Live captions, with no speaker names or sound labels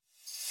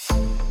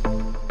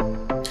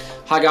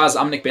Hi guys,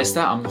 I'm Nick Bester.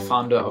 I'm the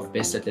founder of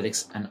Best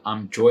Athletics and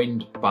I'm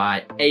joined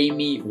by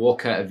Amy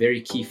Walker, a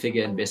very key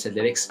figure in Best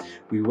Athletics.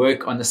 We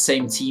work on the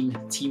same team.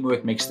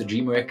 Teamwork makes the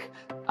dream work.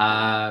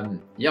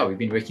 We've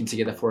been working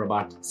together for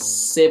about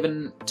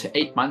 7 to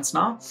 8 months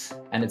now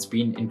and it's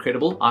been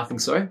incredible. I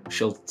think so.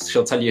 She'll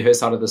tell you her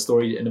side of the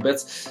story in a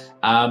bit.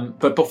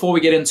 But before we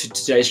get into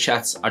today's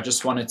chat, I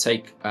just want to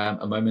take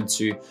a moment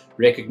to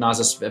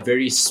recognize a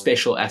very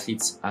special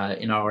athlete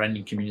in our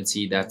running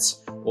community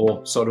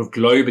or sort of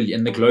globally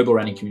in the global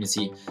running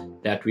community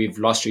that we've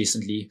lost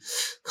recently.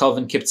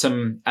 Kelvin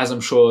Kiptum, as I'm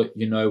sure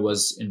you know,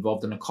 was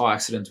involved in a car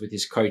accident with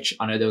his coach.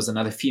 I know there was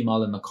another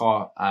female in the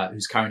car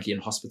who's currently in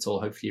hospital,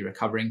 hopefully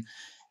recovering.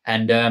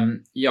 And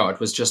it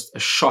was just a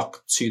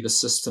shock to the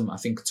system, I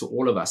think, to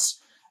all of us.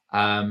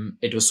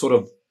 It was sort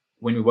of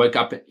when we woke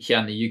up here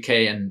in the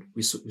UK and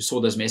we saw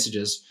those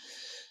messages,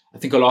 I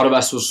think a lot of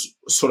us was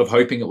sort of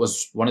hoping it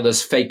was one of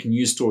those fake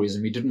news stories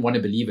and we didn't want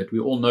to believe it. We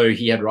all know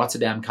he had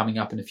Rotterdam coming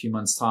up in a few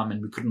months' time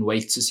and we couldn't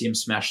wait to see him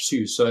smash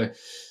too. So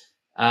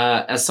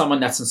as someone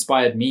that's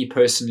inspired me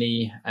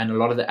personally and a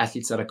lot of the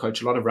athletes that I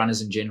coach, a lot of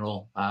runners in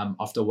general,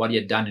 after what he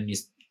had done in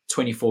his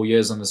 24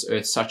 years on this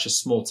earth, such a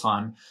small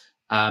time,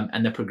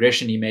 and the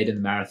progression he made in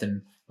the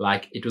marathon,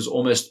 like it was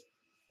almost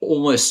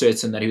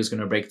certain that he was going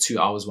to break 2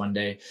 hours one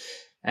day.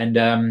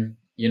 And,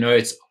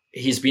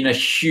 he's been a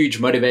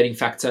huge motivating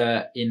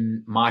factor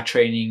in my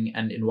training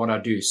and in what I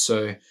do.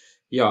 So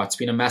yeah, it's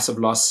been a massive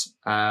loss.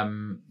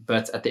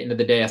 But at the end of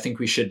the day, I think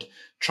we should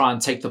try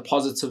and take the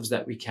positives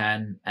that we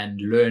can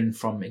and learn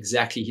from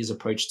exactly his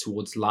approach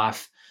towards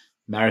life,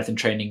 marathon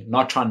training,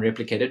 not try and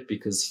replicate it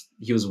because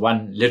he was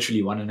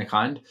literally one in a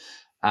kind.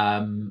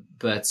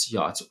 But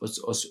yeah,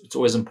 it's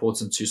always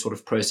important to sort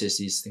of process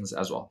these things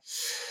as well.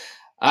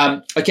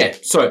 Okay,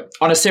 so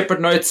on a separate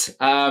note,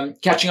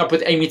 catching up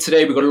with Amy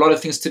today, we've got a lot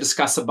of things to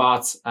discuss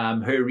about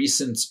her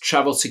recent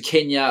travel to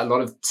Kenya, a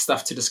lot of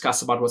stuff to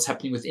discuss about what's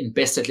happening within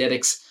Best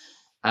Athletics.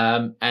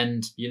 I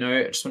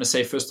just want to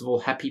say, first of all,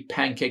 happy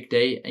Pancake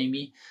Day,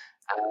 Amy.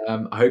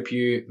 I hope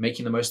you're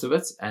making the most of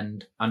it.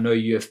 And I know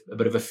you're a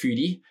bit of a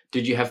foodie.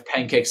 Did you have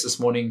pancakes this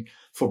morning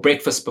for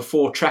breakfast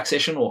before track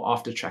session or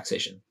after track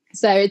session?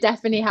 So it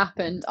definitely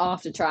happened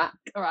after track,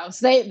 or else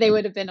they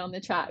would have been on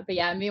the track. But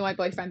yeah, me and my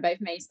boyfriend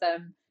both made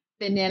some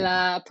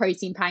vanilla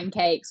protein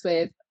pancakes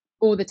with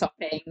all the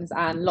toppings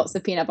and lots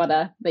of peanut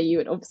butter that you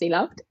would obviously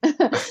loved.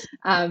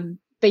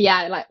 But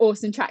yeah, like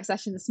awesome track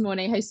session this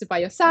morning hosted by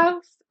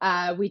yourself.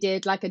 We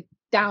did like a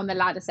down the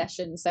ladder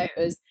session. So it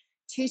was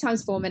 2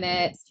 times 4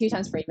 minutes, 2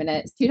 times 3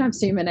 minutes, 2 times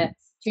 2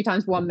 minutes, 2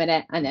 times 1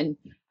 minute, and then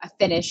a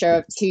finisher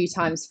of 2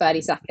 times 30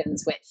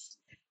 seconds, which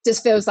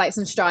just feels like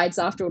some strides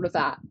after all of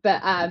that.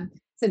 But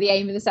so the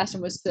aim of the session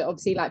was to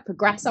obviously like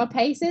progress our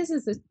paces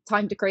as the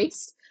time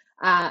decreased.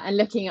 And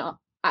looking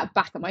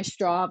back at my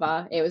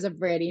Strava, it was a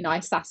really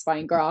nice,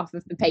 satisfying graph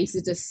of the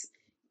paces just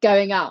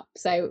going up.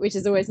 So which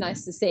is always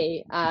nice to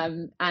see.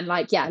 And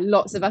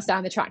lots of us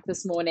down the track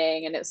this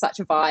morning, and it was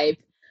such a vibe.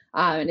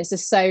 And it's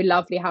just so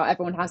lovely how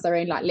everyone has their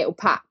own like little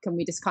pack, and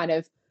we just kind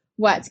of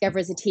work together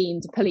as a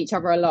team to pull each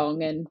other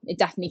along, and it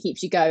definitely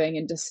keeps you going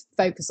and just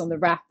focus on the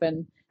rep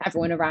and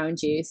everyone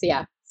around you. So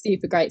yeah,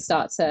 super great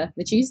start to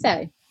the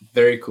Tuesday.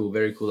 Very cool,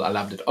 very cool. I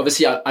loved it.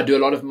 Obviously, I do a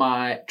lot of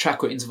my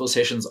track or interval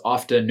sessions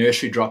after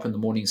nursery drop in the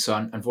morning, so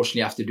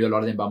unfortunately I have to do a lot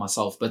of them by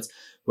myself. But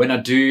when I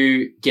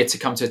do get to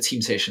come to a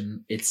team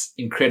session, it's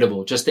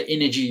incredible. Just the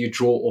energy you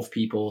draw off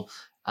people.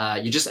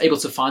 You're just able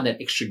to find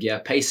that extra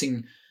gear.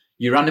 Pacing,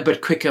 you run a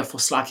bit quicker for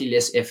slightly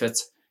less effort,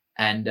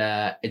 and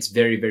it's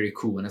very, very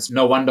cool. And it's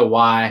no wonder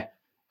why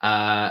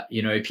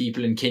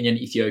people in Kenya and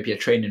Ethiopia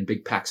train in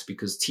big packs,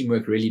 because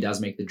teamwork really does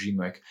make the dream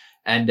work.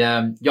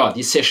 And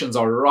these sessions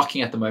are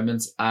rocking at the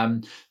moment.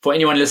 For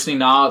anyone listening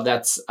now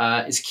that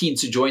is keen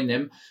to join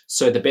them,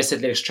 so the Best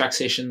Athletics track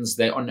sessions,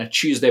 they're on a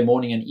Tuesday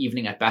morning and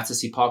evening at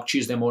Battersea Park,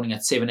 Tuesday morning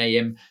at 7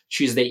 a.m.,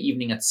 Tuesday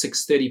evening at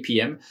 6:30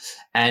 p.m.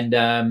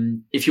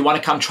 And if you want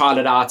to come trial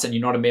it out and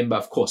you're not a member,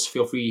 of course,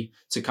 feel free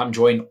to come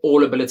join.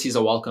 All abilities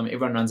are welcome.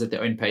 Everyone runs at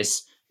their own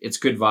pace. It's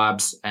good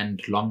vibes,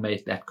 and long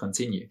may that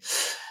continue.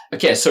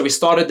 Okay, so we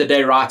started the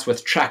day right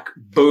with track.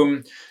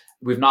 Boom.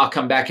 We've now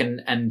come back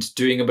and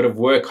doing a bit of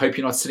work. Hope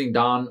you're not sitting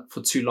down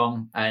for too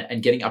long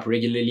and getting up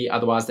regularly.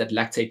 Otherwise, that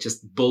lactate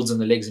just builds in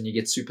the legs and you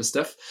get super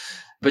stiff.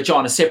 But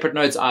on a separate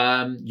note,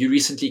 you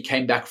recently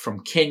came back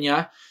from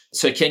Kenya.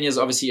 So Kenya is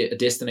obviously a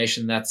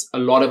destination that a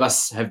lot of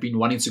us have been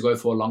wanting to go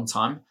for a long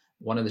time.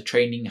 One of the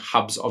training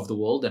hubs of the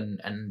world, and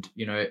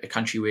a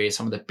country where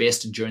some of the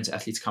best endurance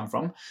athletes come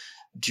from.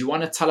 Do you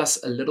want to tell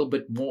us a little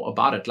bit more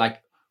about it?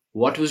 Like,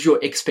 what was your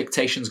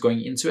expectations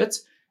going into it,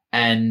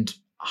 and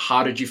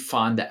how did you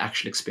find the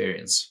actual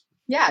experience?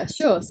 Yeah,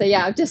 sure. So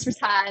yeah, I've just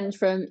returned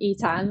from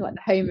Etan, like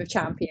the home of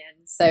champions.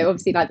 So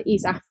obviously like the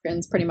East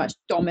Africans pretty much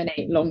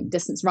dominate long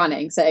distance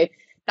running. So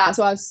that's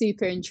why I was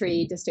super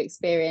intrigued just to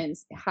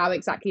experience how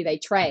exactly they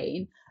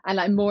train, and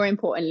like more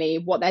importantly,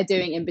 what they're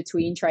doing in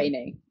between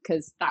training,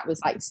 because that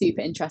was like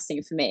super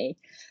interesting for me.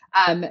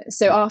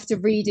 So after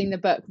reading the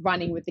book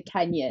Running with the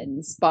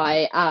Kenyans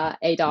by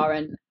Adar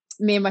and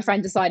me and my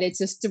friend decided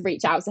just to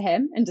reach out to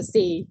him and to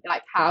see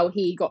like how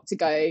he got to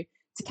go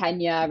to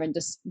Kenya and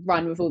just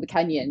run with all the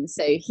Kenyans.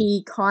 So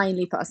he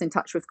kindly put us in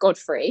touch with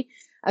Godfrey,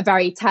 a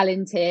very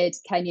talented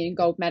Kenyan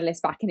gold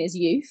medalist back in his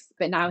youth,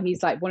 but now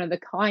he's like one of the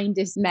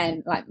kindest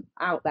men like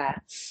out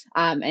there.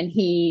 And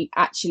he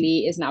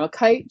actually is now a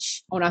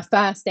coach. On our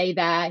first day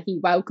there, he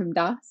welcomed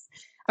us,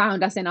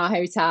 found us in our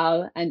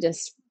hotel, and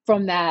just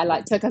from there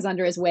like took us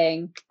under his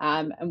wing.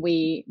 And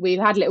we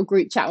had a little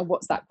group chat on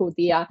WhatsApp called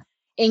the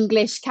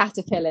English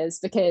Caterpillars,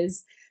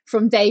 because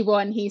from day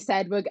one he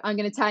said, I'm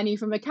going to turn you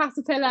from a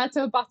caterpillar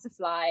to a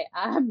butterfly.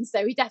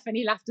 So we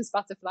definitely left as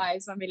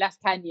butterflies when we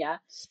left Kenya.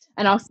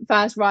 And our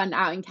first run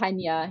out in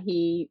Kenya,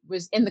 he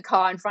was in the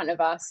car in front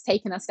of us,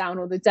 taking us down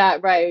all the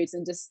dirt roads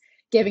and just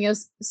giving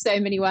us so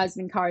many words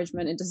of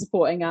encouragement and just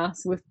supporting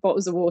us with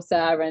bottles of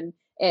water. And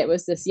it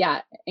was just,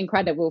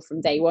 incredible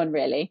from day one,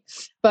 really.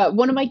 But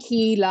one of my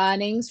key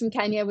learnings from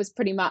Kenya was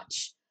pretty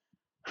much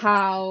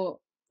how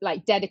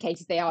like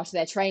dedicated they are to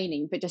their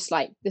training, but just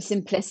like the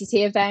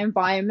simplicity of their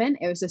environment.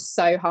 It was just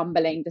so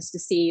humbling just to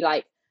see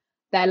like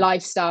their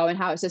lifestyle and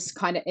how it's just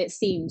kind of, it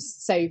seems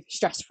so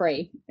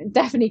stress-free,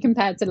 definitely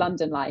compared to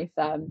London life.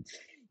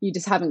 You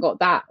just haven't got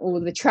that, all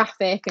the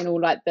traffic and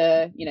all like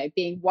the,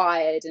 being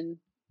wired and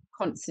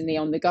constantly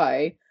on the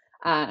go.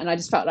 And I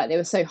just felt like they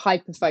were so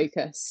hyper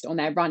focused on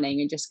their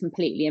running and just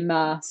completely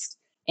immersed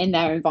in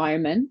their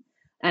environment.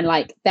 And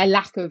like their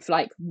lack of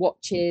like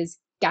watches,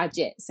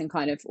 gadgets, and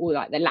kind of all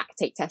like the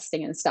lactate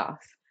testing and stuff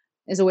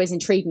has always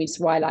intrigued me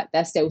to why like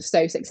they're still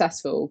so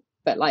successful,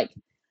 but like,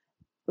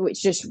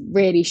 which just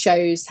really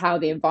shows how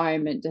the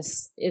environment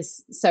just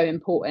is so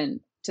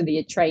important to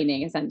the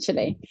training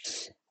essentially.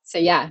 So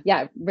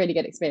really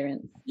good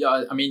experience.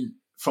 Yeah, I mean,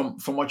 from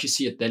what you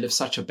see, they live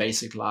such a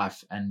basic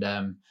life. And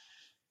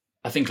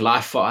I think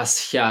life for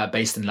us here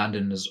based in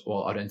London is,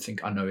 well,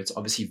 I know it's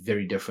obviously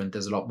very different.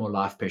 There's a lot more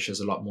life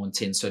pressures, a lot more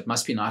intense. So it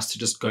must be nice to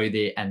just go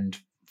there and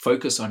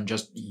focus on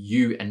just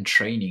you and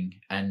training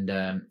and,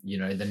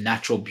 the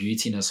natural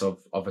beautiness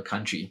of a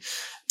country.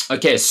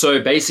 Okay,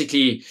 so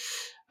basically,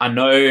 I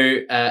know,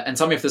 and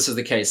tell me if this is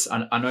the case,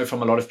 I know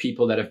from a lot of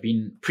people that have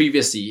been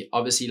previously,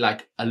 obviously,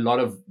 like a lot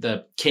of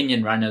the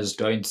Kenyan runners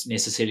don't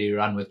necessarily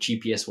run with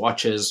GPS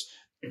watches.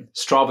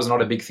 Strava is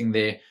not a big thing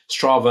there.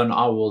 Strava in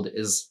our world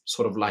is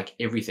sort of like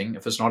everything.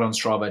 If it's not on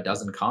Strava, it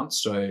doesn't count.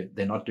 So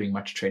they're not doing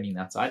much training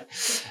that side.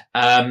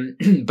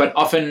 But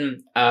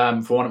often,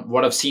 for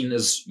what I've seen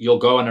is you'll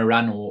go on a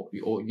run or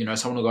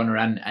someone will go on a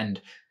run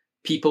and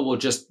people will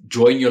just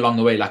join you along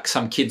the way. Like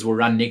some kids will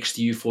run next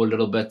to you for a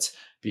little bit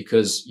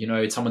because,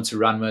 it's someone to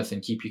run with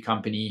and keep you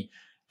company.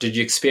 Did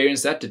you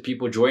experience that? Did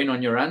people join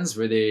on your runs?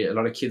 Were there a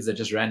lot of kids that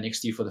just ran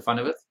next to you for the fun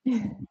of it?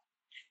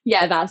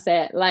 Yeah, that's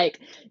it.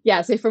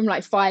 So from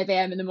like 5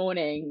 a.m. in the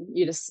morning,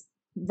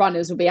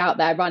 runners will be out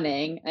there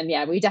running. And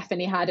we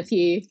definitely had a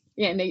few,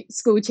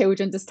 school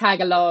children just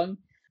tag along.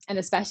 And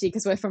especially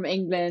because we're from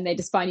England, they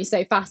just find you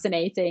so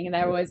fascinating. And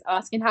they're always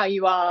asking how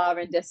you are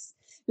and just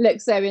look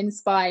so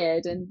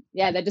inspired. And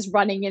they're just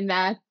running in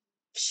their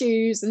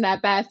shoes and their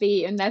bare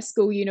feet and their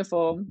school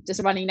uniform,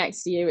 just running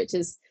next to you, which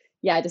is,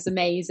 just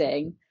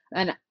amazing.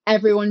 And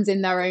everyone's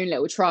in their own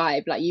little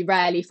tribe. Like you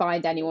rarely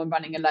find anyone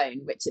running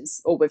alone,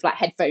 or with like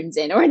headphones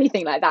in or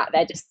anything like that.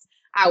 They're just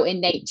out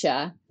in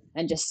nature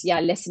and just,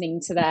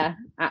 listening to their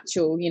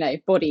actual,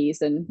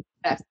 bodies and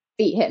their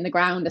feet hitting the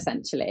ground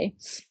essentially.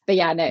 But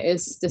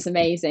it's just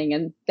amazing.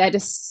 And they're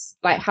just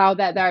like how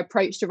their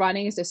approach to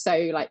running is just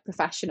so like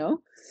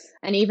professional.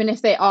 And even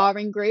if they are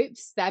in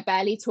groups, they're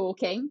barely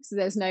talking. So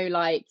there's no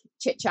like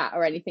chit chat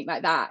or anything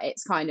like that.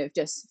 It's kind of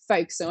just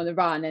focusing on the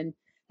run, and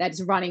they're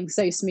just running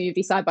so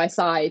smoothly side by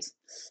side.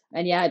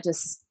 And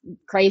just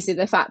crazy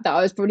the fact that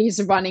I was probably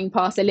just running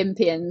past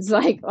Olympians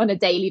like on a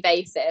daily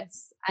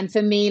basis. And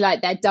for me,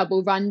 like their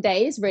double run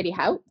days really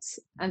helped.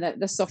 And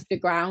the softer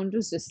ground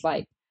was just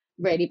like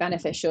really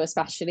beneficial,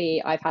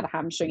 especially I've had a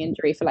hamstring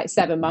injury for like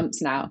 7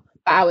 months now.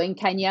 But out in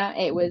Kenya,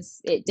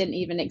 it didn't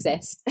even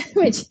exist,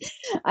 which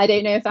I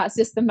don't know if that's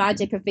just the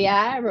magic of the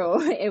air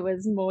or it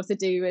was more to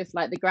do with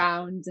like the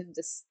ground and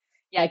just,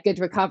 good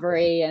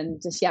recovery and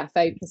just,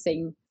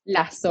 focusing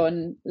less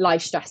on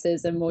life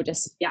stresses and more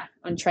just,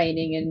 on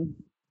training and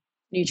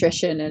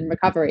nutrition and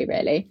recovery,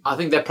 really. I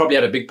think that probably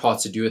had a big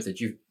part to do with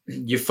it.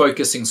 You're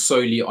focusing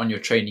solely on your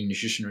training,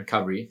 nutrition,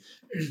 recovery,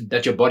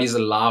 that you're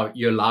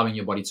allowing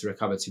your body to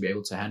recover to be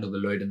able to handle the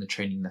load and the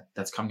training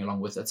that's coming along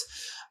with it.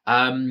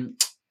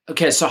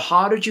 Okay, so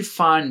how did you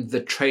find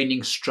the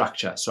training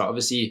structure? So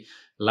obviously,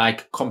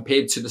 like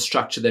compared to the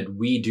structure that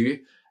we do,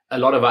 a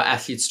lot of our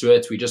athletes do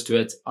it. We just do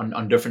it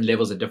on different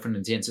levels at different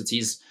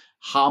intensities.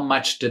 How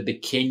much did the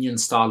Kenyan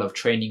style of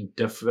training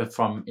differ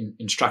from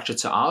in structure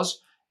to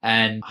ours?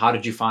 And how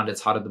did you find it?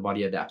 How did the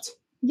body adapt?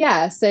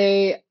 Yeah,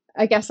 so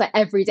I guess like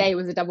every day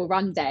was a double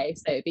run day.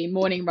 So it'd be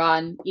morning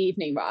run,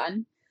 evening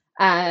run.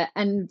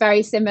 And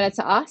very similar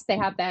to us, they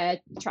have their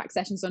track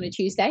sessions on a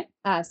Tuesday.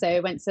 So I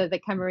went to the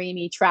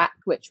Camerini track,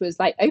 which was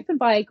like opened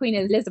by Queen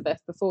Elizabeth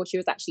before she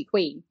was actually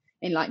queen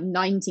in like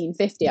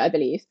 1950, I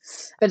believe.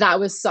 But that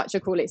was such a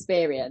cool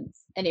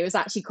experience. and it was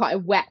actually quite a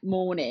wet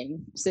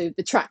morning, so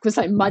the track was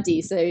like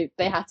muddy, so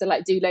they had to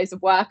like do loads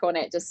of work on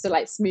it just to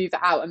like smooth it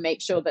out and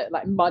make sure that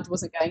like mud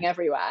wasn't going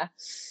everywhere.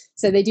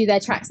 So they do their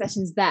track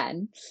sessions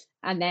then,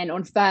 and then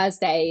on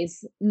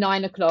Thursdays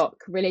 9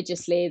 o'clock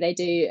religiously they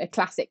do a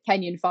classic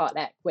Kenyan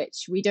fartlek,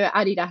 which we do at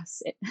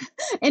Adidas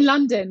in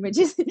London, which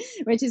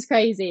is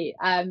crazy.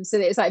 So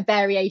it's like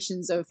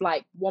variations of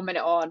like 1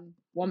 minute on,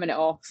 1 minute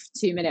off,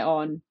 2 minute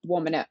on,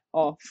 1 minute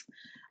off.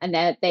 And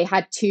they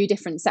had two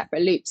different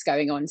separate loops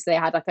going on. So they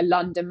had like a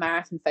London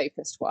Marathon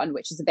focused one,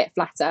 which is a bit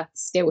flatter,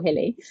 still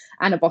hilly,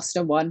 and a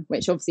Boston one,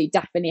 which obviously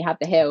definitely had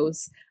the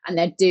hills. And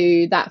they'd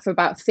do that for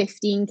about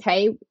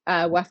 15K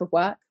worth of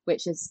work,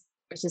 which is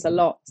a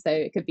lot. So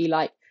it could be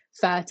like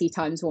 30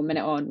 times 1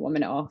 minute on, 1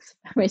 minute off,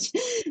 which,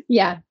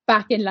 yeah,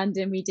 back in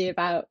London, we do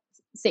about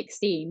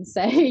 16.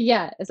 So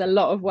yeah, it's a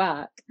lot of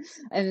work.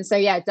 And so,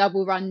 yeah,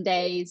 double run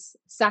days.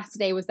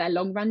 Saturday was their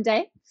long run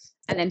day.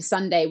 And then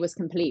Sunday was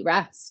complete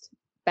rest.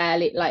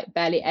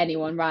 Barely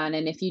anyone ran,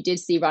 and if you did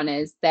see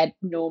runners, they'd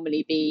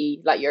normally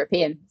be like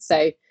European,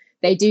 so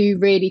they do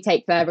really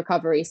take their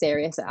recovery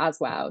serious as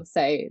well.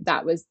 So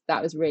that was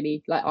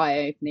really like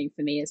eye-opening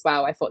for me as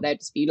well. I thought they'd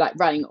just be like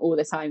running all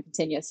the time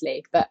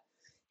continuously, but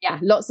yeah,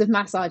 lots of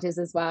massages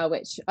as well,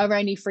 which are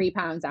only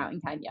 £3 out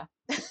in Kenya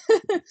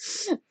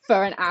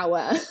for an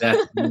hour.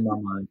 That's in my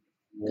mind.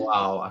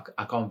 Wow,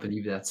 I can't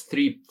believe that's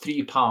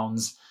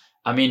 £3.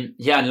 I mean,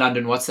 here in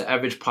London, what's the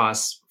average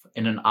price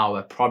in an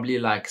hour? Probably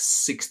like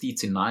 60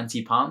 to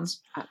 90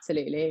 pounds.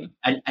 Absolutely.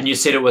 And you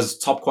said it was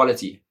top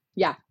quality.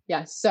 Yeah,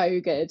 so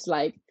good,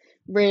 like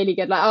really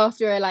good. Like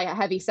after a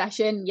heavy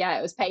session, yeah,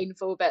 it was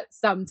painful, but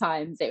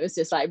sometimes it was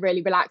just like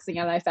really relaxing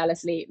and I fell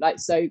asleep. Like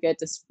so good,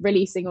 just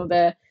releasing all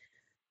the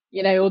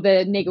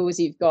niggles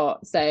you've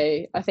got. So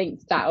I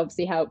think that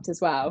obviously helped as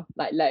well,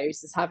 like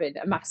loads, just having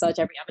a massage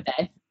every other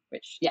day,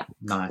 which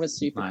was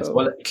super cool.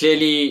 Well,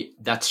 clearly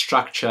that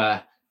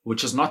structure,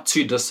 which is not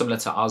too dissimilar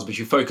to ours, but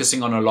you're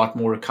focusing on a lot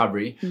more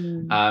recovery.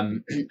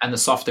 And the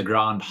softer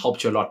ground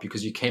helped you a lot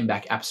because you came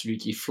back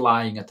absolutely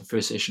flying at the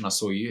first session I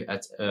saw you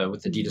at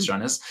with Adidas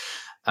runners.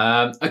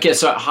 Okay,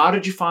 so how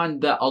did you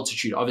find the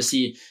altitude?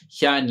 Obviously,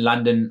 here in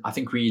London, I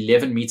think we're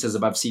 11 meters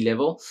above sea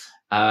level.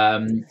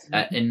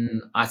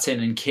 In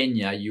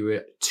Kenya, you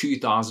were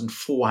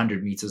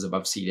 2,400 meters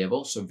above sea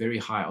level, so very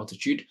high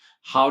altitude.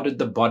 How did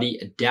the body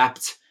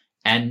adapt?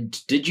 And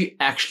did you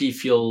actually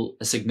feel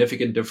a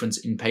significant difference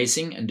in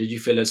pacing? And did you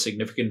feel a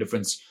significant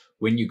difference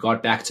when you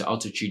got back to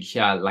altitude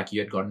here, like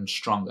you had gotten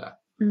stronger?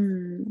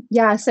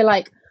 Yeah, so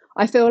like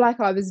I feel like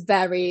I was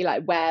very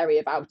like wary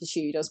of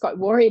altitude. I was quite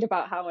worried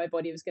about how my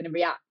body was going to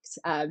react.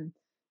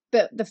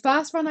 But the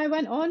first run I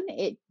went on,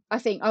 I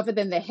think other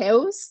than the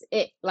hills,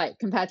 it like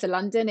compared to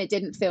London, it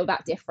didn't feel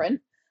that different.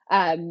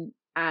 And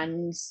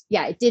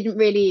yeah, it didn't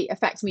really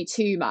affect me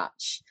too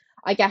much.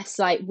 I guess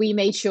like we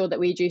made sure that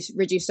we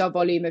reduced our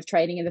volume of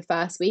training in the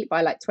first week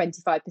by like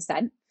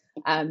 25%.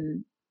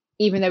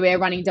 Even though we were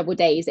running double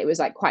days, it was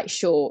like quite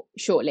short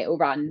little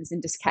runs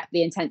and just kept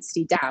the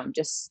intensity down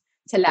just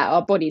to let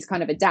our bodies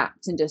kind of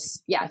adapt, and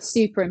just, yeah,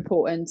 super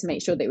important to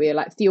make sure that we were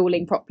like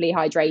fueling properly,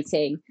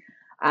 hydrating,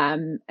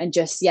 and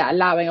just, yeah,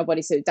 allowing our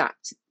bodies to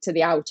adapt to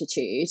the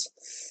altitude.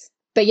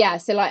 But yeah,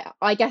 so like,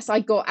 I guess I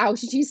got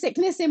altitude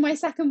sickness in my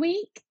second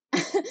week.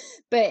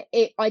 But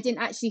I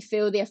didn't actually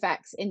feel the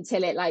effects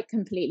until it like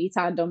completely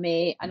turned on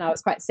me and I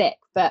was quite sick.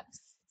 But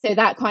so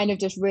that kind of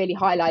just really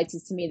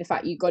highlighted to me the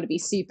fact you've got to be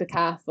super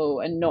careful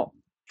and not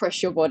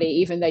push your body,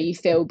 even though you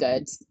feel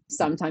good.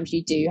 Sometimes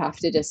you do have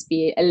to just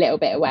be a little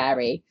bit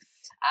wary,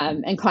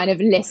 and kind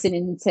of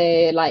listening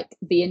to like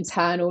the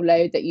internal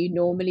load that you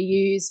normally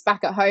use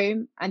back at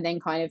home, and then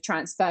kind of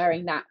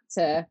transferring that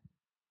to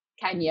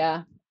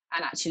Kenya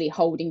and actually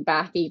holding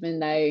back, even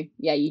though,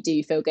 yeah, you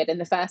do feel good in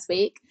the first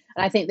week.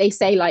 And I think they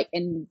say like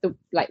in the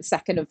like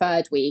second or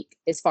third week,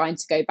 it's fine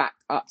to go back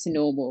up to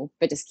normal,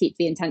 but just keep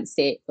the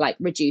intensity like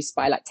reduced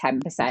by like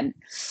 10%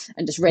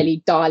 and just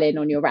really dial in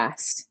on your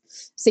rest.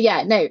 So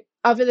yeah, no,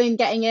 other than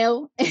getting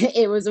ill,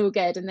 it was all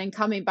good. And then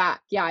coming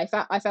back, yeah,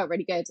 I felt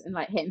really good and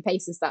like hitting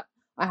paces that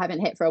I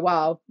haven't hit for a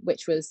while,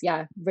 which was,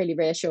 yeah, really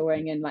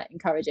reassuring and like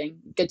encouraging.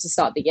 Good to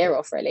start the year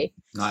off, really.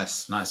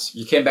 Nice.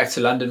 You came back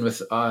to London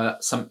with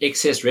some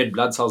excess red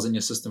blood cells in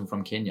your system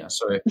from Kenya.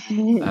 So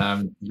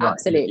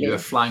absolutely, you were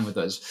flying with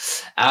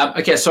those.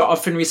 Okay, so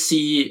often we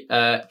see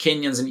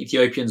Kenyans and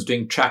Ethiopians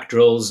doing track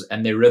drills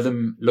and their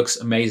rhythm looks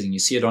amazing. You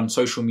see it on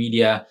social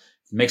media,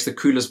 it makes the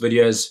coolest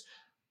videos.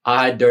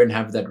 I don't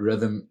have that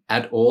rhythm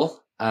at all.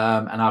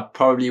 And I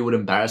probably would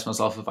embarrass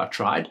myself if I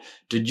tried.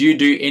 Did you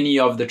do any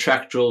of the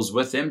track drills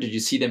with them? Did you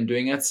see them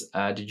doing it?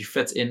 Did you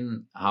fit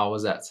in? How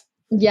was that?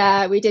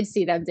 Yeah, we did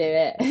see them do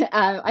it.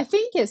 I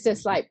think it's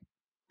just like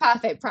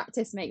perfect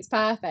practice makes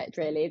perfect,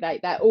 really.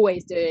 Like they're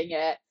always doing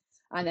it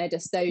and they're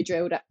just so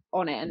drilled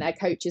on it, and their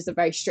coaches are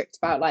very strict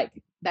about like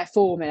their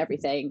form and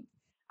everything.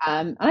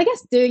 And I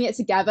guess doing it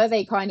together,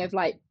 they kind of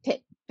like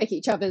pick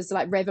each other's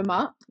like rhythm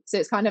up. So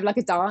it's kind of like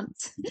a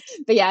dance.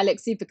 But yeah, it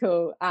looks super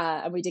cool.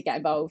 And we did get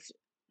involved.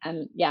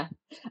 And yeah,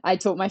 I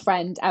taught my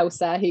friend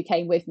Elsa, who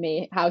came with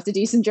me, how to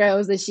do some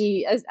drills, as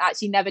she has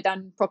actually never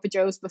done proper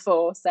drills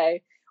before. So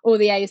all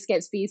the A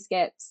skips, B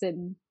skips,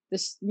 and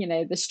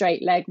the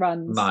straight leg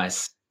runs,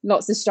 Nice.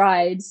 lots of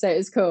strides. So it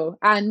was cool.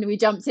 And we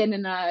jumped in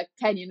a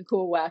Kenyan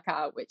core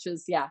workout, which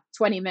was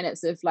 20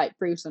 minutes of like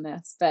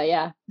brutalness. But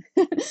yeah,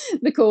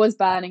 the core was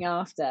burning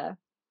after.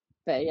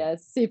 But yeah,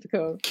 super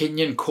cool.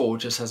 Kenyan core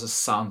just has a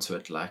sound to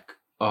it, like,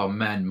 oh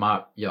man,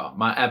 my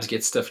abs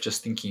get stiff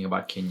just thinking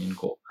about Kenyan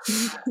core.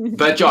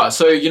 But yeah,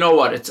 so you know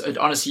what? It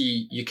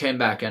honestly, you came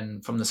back,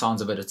 and from the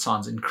sounds of it, it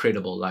sounds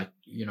incredible. Like,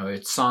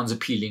 it sounds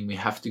appealing. We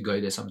have to go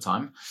there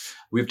sometime.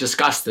 We've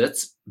discussed it,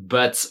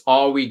 but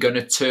are we going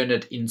to turn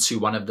it into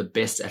one of the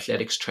best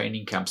athletics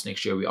training camps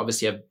next year? We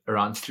obviously have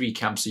around 3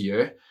 camps a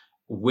year.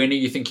 When are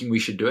you thinking we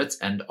should do it?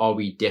 And are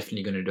we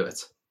definitely going to do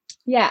it?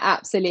 Yeah,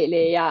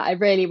 absolutely. Yeah, I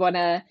really want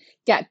to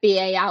get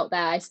BA out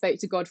there. I spoke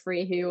to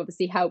Godfrey, who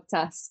obviously helped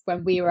us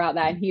when we were out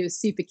there, and he was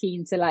super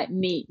keen to like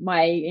meet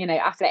my,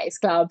 athletics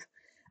club.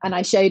 And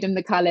I showed him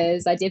the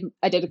colours. I did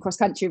a cross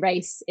country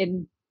race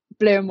in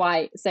blue and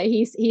white, so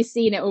he's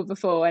seen it all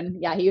before,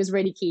 and yeah, he was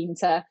really keen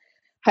to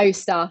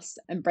host us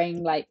and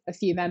bring like a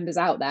few members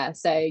out there.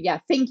 So yeah,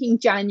 thinking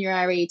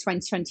January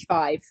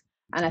 2025,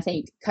 and I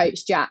think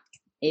Coach Jack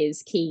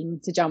is keen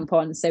to jump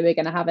on. So we're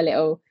going to have a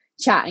little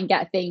chat and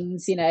get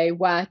things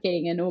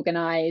working and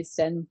organized,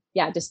 and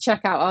just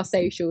check out our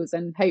socials,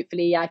 and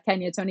hopefully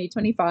Kenya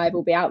 2025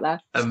 will be out there.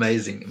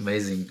 Amazing.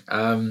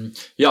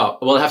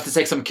 We'll have to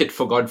take some kit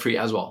for Godfrey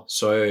as well,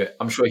 so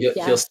I'm sure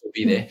he'll still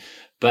be there.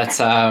 But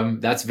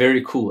that's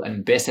very cool.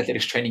 And best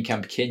athletics training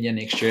camp Kenya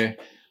next year.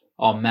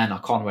 Oh man, I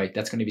can't wait.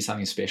 That's going to be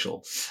something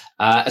special.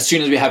 As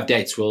soon as we have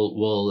dates,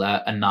 we'll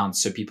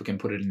announce so people can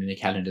put it in their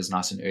calendars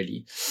nice and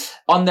early.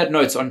 On that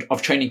note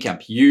of training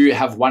camp, you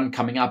have one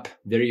coming up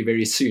very,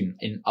 very soon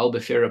in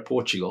Albufeira,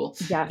 Portugal.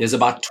 Yes. There's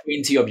about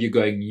 20 of you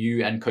going.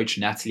 You and Coach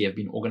Natalie have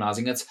been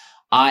organizing it.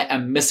 I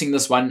am missing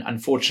this one.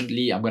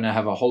 Unfortunately, I'm going to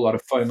have a whole lot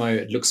of FOMO.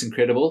 It looks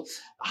incredible.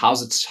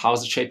 How's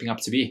it shaping up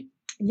to be?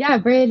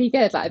 Yeah, really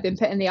good. Like, I've been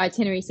putting the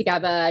itinerary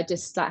together,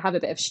 just like have a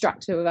bit of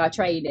structure with our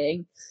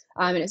training.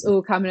 And it's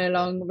all coming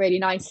along really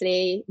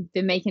nicely. We've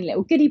been making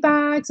little goodie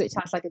bags, which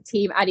has like a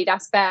team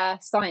Adidas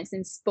vest, Science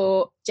in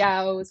Sport,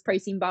 gels,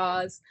 protein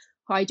bars,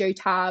 hydro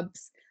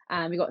tabs.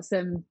 We've got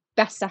some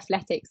best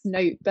athletics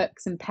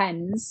notebooks and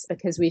pens,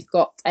 because we've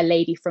got a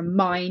lady from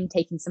Mind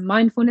taking some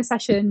mindfulness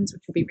sessions,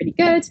 which will be really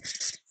good.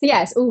 So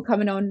yeah, it's all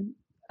coming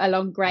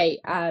along great.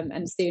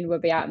 And soon we'll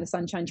be out in the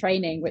sunshine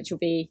training, which will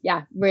be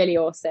really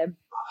awesome.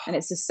 And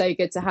it's just so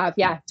good to have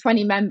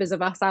 20 members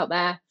of us out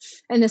there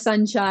in the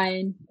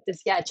sunshine,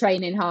 just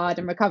training hard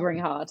and recovering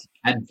hard,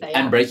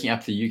 and breaking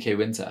up the UK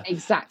winter.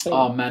 Exactly.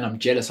 Oh man, I'm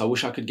jealous. I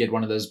wish I could get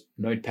one of those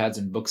notepads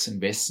and books and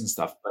vests and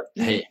stuff, but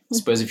hey, I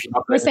suppose if you're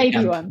not, we'll save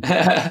you one.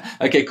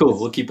 Okay, cool.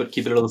 We'll keep it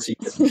a little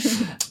secret.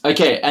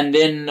 Okay, and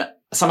then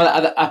some of the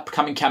other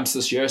upcoming camps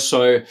this year.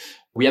 So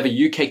we have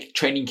a UK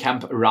training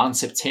camp around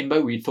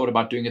September. We thought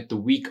about doing it the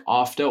week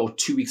after or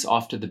 2 weeks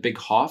after the big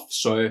half.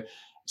 So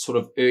sort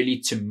of early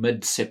to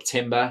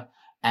mid-September.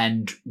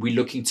 And we're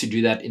looking to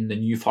do that in the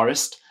New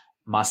Forest.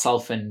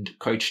 Myself and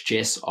Coach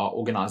Jess are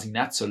organizing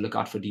that. So look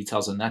out for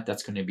details on that.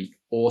 That's going to be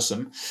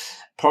awesome.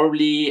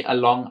 Probably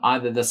along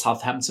either the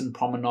Southampton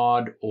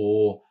Promenade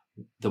or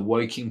the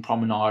Woking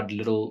Promenade,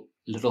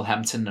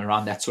 Littlehampton,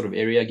 around that sort of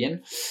area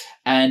again.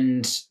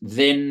 And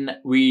then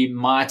we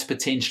might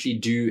potentially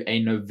do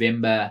a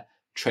November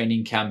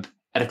training camp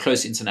at a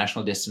close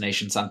international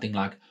destination, something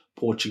like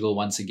Portugal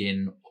once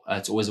again.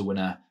 It's always a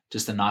winner,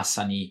 just a nice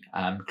sunny,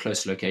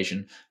 close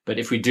location. But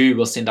if we do,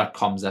 we'll send out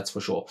comms, that's for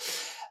sure.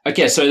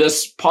 Okay, so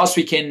this past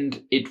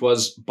weekend, it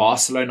was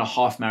Barcelona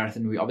half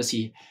marathon. We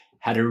obviously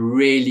had a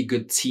really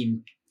good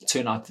team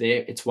turnout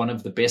there. It's one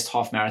of the best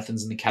half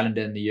marathons in the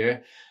calendar in the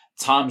year.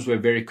 Times were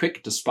very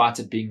quick, despite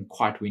it being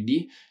quite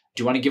windy.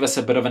 Do you want to give us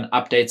a bit of an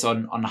update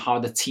on how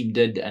the team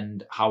did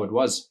and how it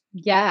was?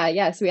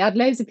 Yeah. So we had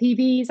loads of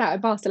PBs out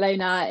of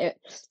Barcelona.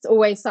 It's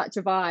always such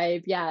a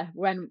vibe,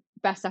 when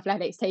Best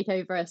Athletics take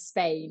over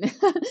Spain.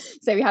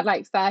 So we had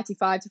like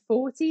 35 to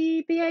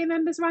 40 BA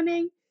members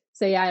running.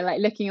 So like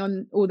looking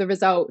on all the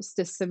results,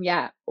 just some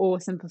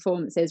awesome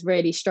performances,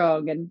 really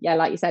strong. And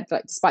like you said,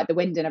 like despite the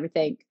wind and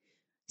everything,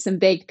 some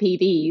big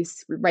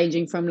PBs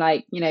ranging from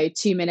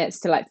 2 minutes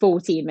to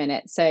 14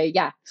 minutes. So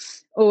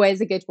always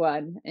a good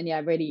one. And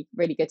really,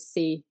 really good to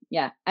see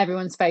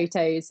everyone's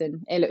photos,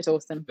 and it looked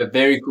awesome. But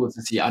very cool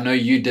to see. I know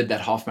you did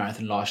that half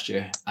marathon last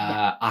year.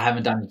 I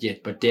haven't done it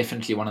yet, but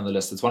definitely one on the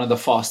list. It's one of the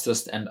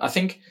fastest, and I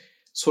think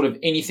sort of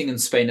anything in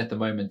Spain at the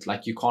moment,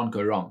 like you can't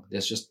go wrong.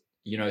 There's just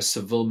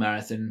Seville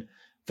Marathon,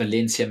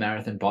 Valencia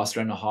Marathon,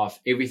 Barcelona half,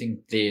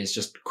 everything there is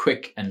just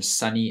quick and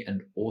sunny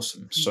and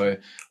awesome. So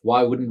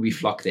why wouldn't we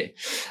flock there?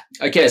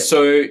 Okay,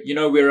 so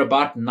we're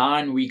about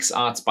 9 weeks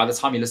out. By the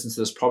time you listen to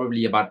this,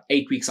 probably about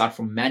 8 weeks out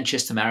from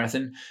Manchester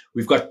Marathon.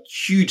 We've got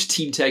huge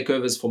team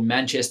takeovers for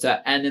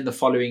Manchester, and in the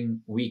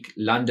following week,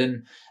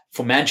 London.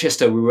 For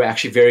Manchester, we were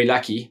actually very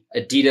lucky.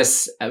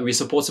 Adidas, we're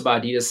supported by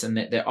Adidas, and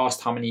they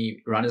asked how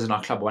many runners in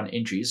our club won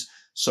entries.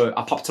 So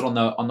I popped it on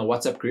the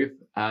WhatsApp group.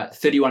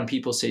 31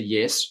 people said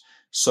yes.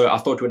 So I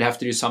thought we'd have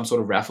to do some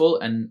sort of raffle,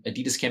 and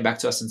Adidas came back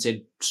to us and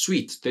said,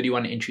 sweet,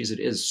 31 entries it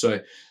is. So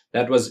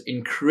that was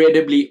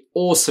incredibly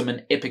awesome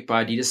and epic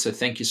by Adidas. So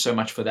thank you so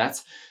much for that.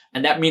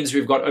 And that means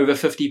we've got over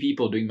 50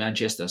 people doing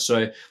Manchester.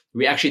 So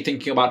we're actually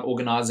thinking about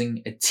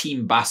organizing a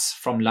team bus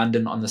from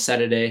London on the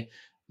Saturday,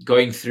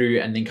 going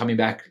through and then coming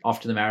back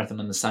after the marathon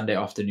on the Sunday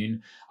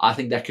afternoon. I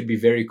think that could be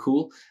very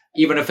cool.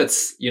 Even if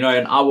it's, an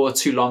hour or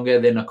two longer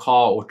than a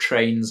car or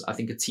trains, I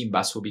think a team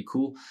bus will be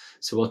cool.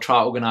 So we'll try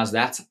to organize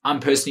that. I'm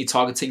personally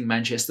targeting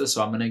Manchester,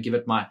 so I'm going to give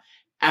it my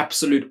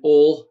absolute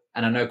all.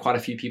 And I know quite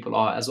a few people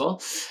are as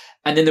well.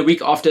 And then the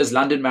week after is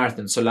London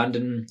Marathon. So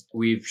London,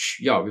 we're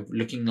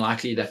looking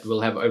likely that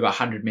we'll have over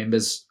 100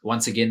 members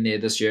once again there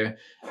this year.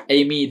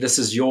 Amy, this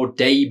is your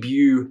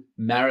debut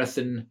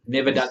marathon,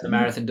 never done the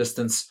marathon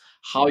distance.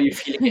 How are you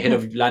feeling ahead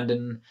of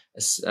London?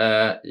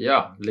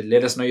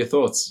 Let us know your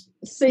thoughts.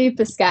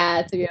 Super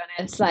scared, to be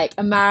honest. Like,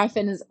 a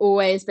marathon has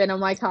always been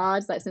on my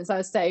cards. Like, since I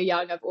was so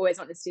young, I've always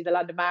wanted to do the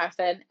London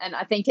Marathon. And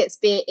I think it's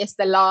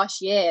the last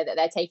year that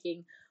they're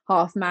taking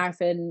half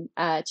marathon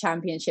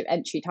championship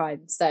entry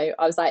time. So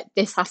I was like,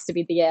 this has to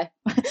be the year.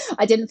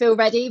 I didn't feel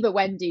ready, but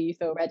when do you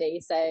feel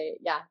ready? So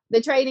yeah,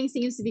 the training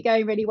seems to be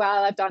going really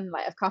well. I've done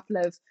like a couple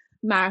of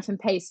marathon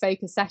pace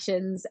focus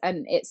sessions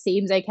and it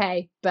seems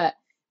okay, but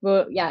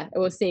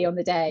we'll see on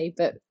the day.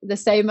 But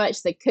there's so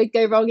much that could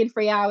go wrong in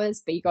 3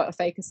 hours, but you got to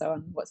focus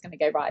on what's going to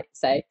go right.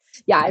 So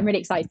yeah, I'm really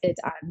excited,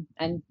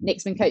 and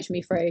Nick's been coaching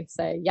me through.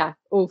 So yeah,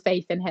 all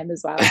faith in him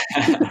as well.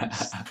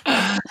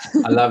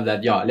 I love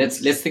that. Yeah, let's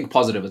think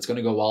positive. It's going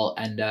to go well.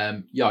 And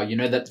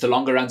that the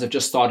longer runs have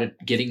just started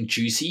getting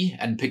juicy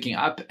and picking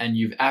up, and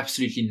you've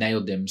absolutely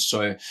nailed them.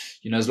 So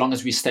as long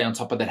as we stay on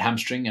top of that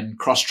hamstring and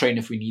cross train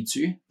if we need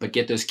to, but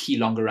get those key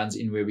longer runs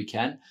in where we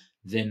can,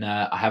 then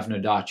I have no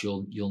doubt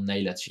you'll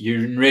nail it.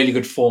 You're in really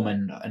good form,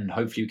 and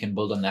hopefully we can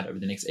build on that over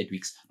the next 8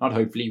 weeks. Not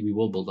hopefully, we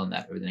will build on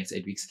that over the next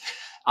 8 weeks.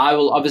 I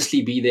will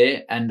obviously be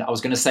there, and I was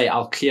going to say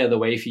I'll clear the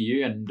way for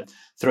you and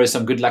throw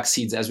some good luck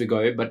seeds as we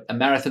go. But a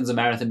marathon's a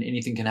marathon;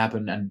 anything can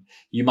happen, and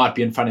you might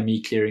be in front of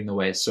me clearing the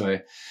way. So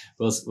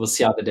we'll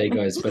see how the day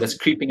goes. But it's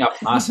creeping up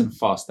nice and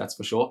fast, that's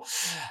for sure.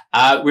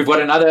 We've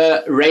got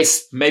another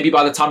race. Maybe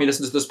by the time you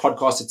listen to this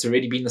podcast, it's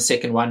already been the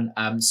second one.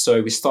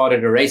 So we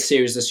started a race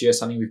series this year,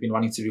 something we've been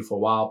wanting to do for a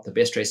while. The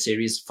best race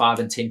series, 5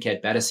 and 10K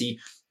at Battersea.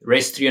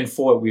 Race 3 and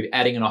 4, we're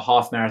adding in a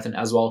half marathon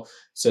as well.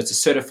 So it's a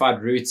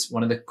certified route,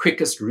 one of the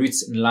quickest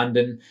routes in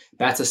London.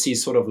 Battersea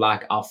is sort of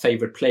like our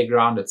favorite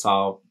playground. It's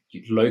our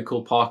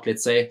local park,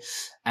 let's say.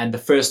 And the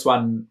first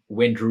one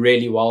went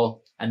really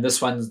well. And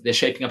this one, they're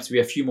shaping up to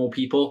be a few more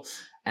people.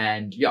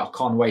 And yeah, I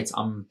can't wait.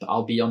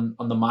 I'll be on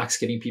the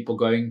mics getting people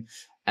going.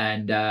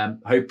 And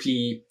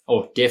hopefully,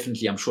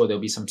 definitely, I'm sure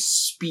there'll be some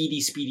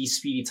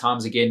speedy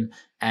times again.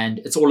 And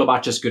it's all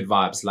about just good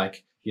vibes.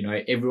 Like,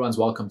 everyone's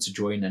welcome to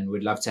join, and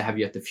we'd love to have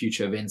you at the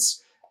future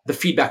events. The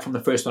feedback from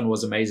the first one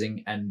was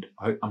amazing, and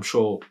I'm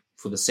sure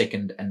for the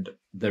second and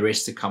the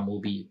rest to come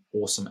will be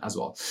awesome as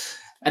well.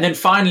 And then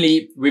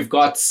finally, we've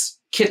got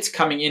kit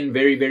coming in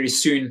very, very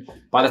soon.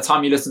 By the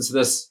time you listen to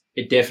this,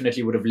 it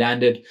definitely would have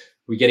landed.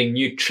 We're getting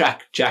new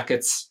track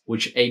jackets,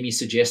 which Amy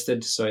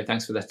suggested. So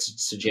thanks for that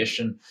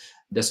suggestion.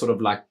 They're sort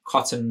of like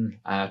cotton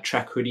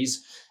track hoodies.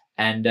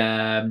 And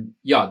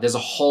there's a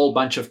whole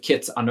bunch of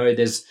kits. I know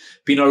there's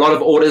been a lot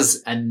of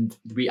orders and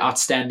we're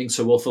outstanding,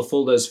 so we'll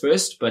fulfill those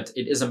first. But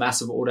it is a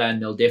massive order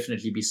and there'll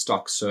definitely be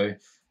stock. So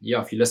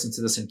yeah, if you listen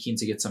to this and keen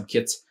to get some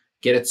kits,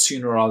 get it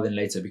sooner rather than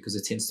later because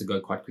it tends to go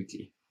quite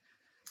quickly.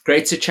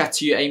 Great to chat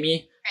to you,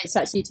 Amy. Great to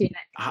chat to you too,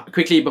 Nick.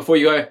 Quickly, before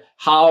you go,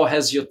 how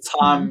has your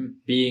time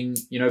being,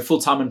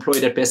 full-time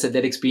employed at Best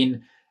Athletics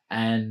been?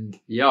 And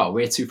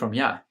where to from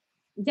here?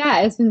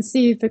 Yeah, it's been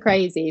super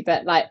crazy,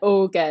 but like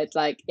all good.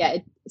 Like, yeah,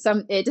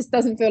 it just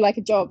doesn't feel like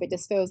a job. It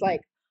just feels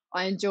like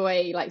I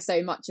enjoy like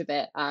so much of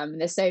it.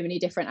 There's so many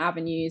different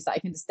avenues that I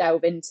can just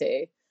delve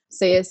into.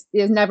 So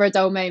there's never a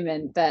dull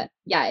moment. But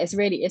yeah, it's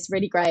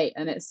really great,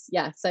 and it's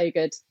so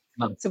good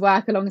to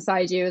work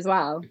alongside you as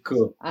well.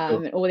 Cool.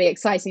 And all the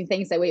exciting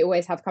things that we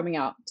always have coming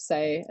up.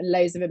 So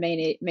loads of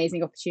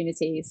amazing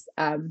opportunities.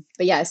 But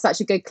yeah, it's such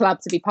a good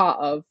club to be part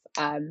of,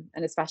 and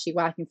especially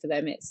working for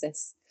them. It's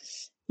just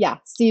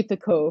super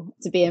cool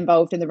to be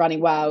involved in the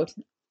running world,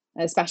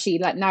 especially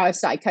like now I've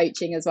started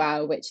coaching as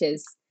well, which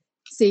is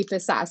super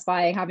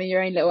satisfying, having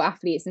your own little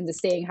athletes and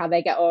just seeing how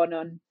they get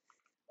on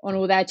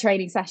all their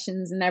training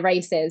sessions and their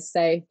races.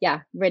 So yeah,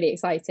 really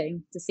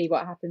exciting to see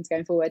what happens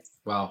going forward.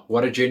 Wow,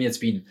 what a journey it's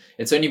been.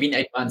 It's only been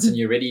 8 months and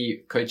you're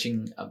already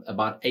coaching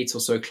about 8 or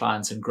so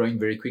clients and growing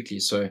very quickly.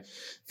 So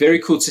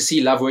very cool to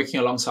see. Love working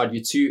alongside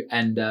you too.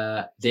 And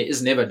there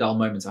is never dull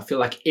moments. I feel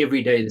like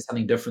every day there's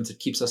something different. It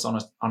keeps us on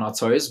our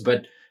toes,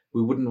 but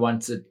we wouldn't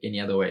want it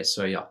any other way.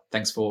 So yeah,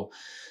 thanks for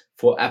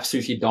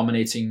absolutely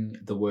dominating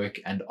the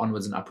work, and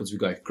onwards and upwards we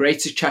go. Great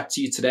to chat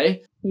to you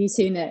today. You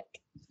too, Nick.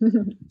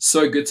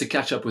 So good to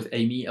catch up with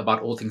Amy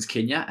about all things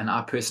Kenya, and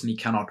I personally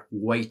cannot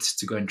wait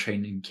to go and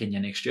train in Kenya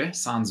next year.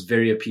 Sounds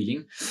very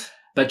appealing.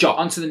 But yeah,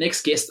 on to the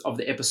next guest of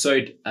the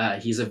episode.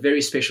 He's a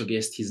very special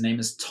guest. His name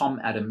is Tom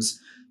Adams.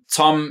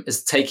 Tom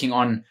is taking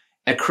on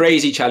a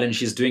crazy challenge.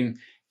 He's doing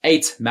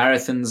 8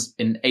 marathons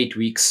in 8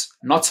 weeks.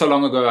 Not so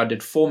long ago, I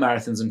did 4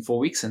 marathons in 4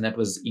 weeks, and that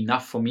was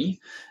enough for me.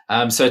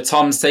 So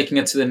Tom's taking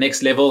it to the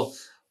next level.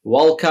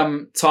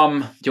 Welcome, Tom.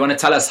 Do you want to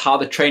tell us how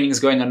the training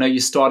is going? I know you're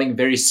starting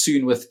very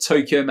soon with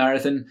Tokyo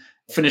Marathon,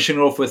 finishing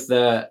off with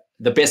the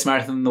best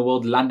marathon in the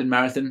world, London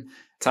Marathon.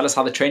 Tell us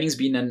how the training's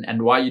been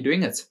and why you're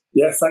doing it.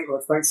 Yeah,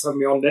 thanks for having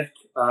me on, Nick.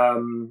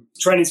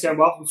 Training's going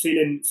well. I'm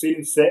feeling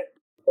fit.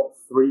 Got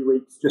 3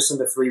 weeks, just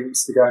under 3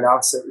 weeks to go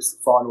now. So it was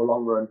the final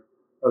long run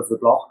of the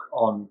block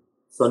on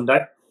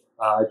Sunday,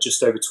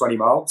 just over 20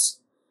 miles.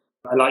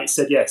 And like you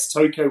said, yes,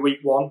 Tokyo week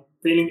 1.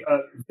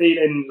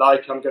 Feeling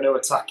like I'm going to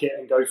attack it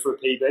and go for a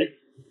PB.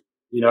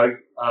 You know,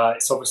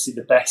 it's obviously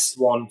the best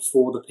one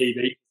for the PB.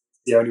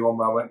 It's the only one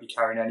where I won't be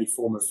carrying any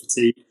form of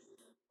fatigue.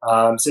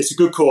 So it's a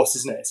good course,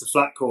 isn't it? It's a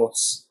flat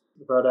course.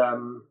 But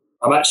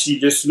I'm actually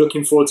just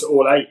looking forward to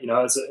all 8. You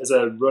know, as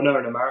a runner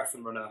and a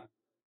marathon runner,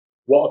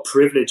 what a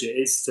privilege it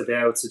is to be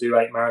able to do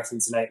 8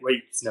 marathons in 8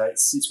 weeks. You know,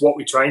 it's what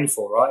we train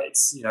for, right?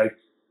 It's, you know,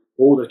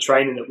 all the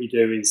training that we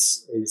do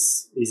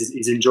is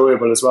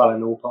enjoyable as well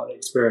and all part of the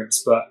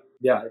experience. But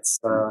yeah, it's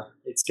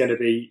going to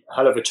be a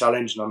hell of a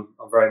challenge, and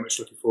I'm very much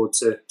looking forward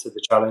to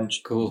the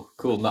challenge. Cool.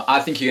 No, I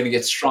think you're going to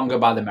get stronger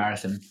by the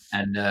marathon,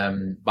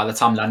 and by the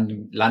time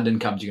London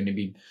comes, you're going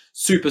to be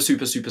super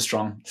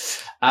strong.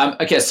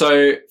 Okay,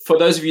 so for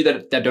those of you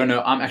that don't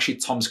know, I'm actually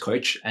Tom's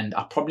coach, and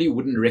I probably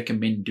wouldn't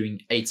recommend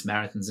doing 8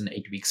 marathons in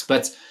 8 weeks,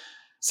 but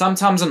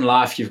sometimes in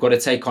life you've got to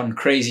take on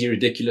crazy,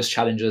 ridiculous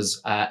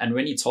challenges. And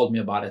when he told me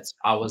about it,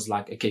 I was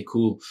like, okay,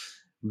 cool.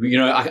 You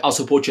know, I'll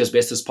support you as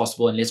best as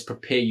possible, and let's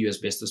prepare you as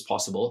best as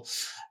possible.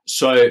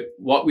 So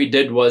what we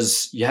did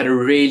was, you had a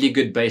really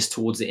good base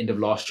towards the end of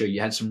last year.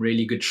 You had some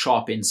really good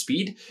sharp end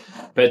speed,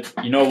 but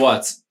you know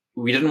what?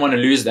 We didn't want to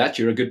lose that.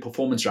 You're a good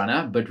performance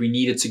runner, but we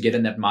needed to get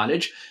in that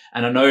mileage.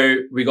 And I know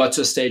we got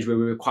to a stage where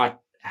we were quite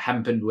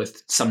hampered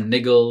with some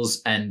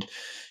niggles. And,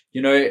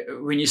 you know,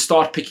 when you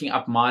start picking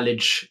up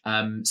mileage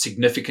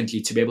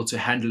significantly to be able to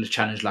handle a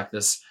challenge like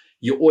this,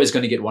 you're always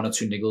going to get 1 or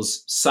 2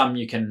 niggles. Some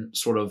you can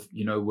sort of,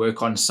 you know,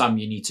 work on. Some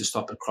you need to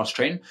stop and cross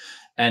train.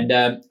 And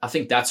I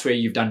think that's where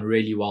you've done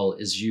really well,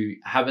 is you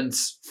haven't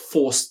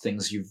forced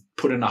things. You've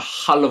put in a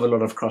hell of a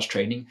lot of cross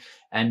training.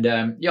 And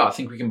yeah, I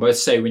think we can both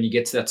say when you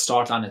get to that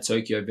start line at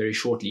Tokyo very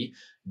shortly,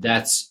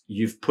 that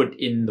you've put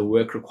in the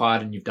work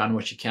required and you've done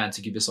what you can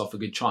to give yourself a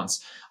good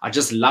chance. I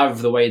just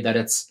love the way that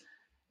it's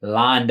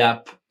lined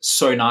up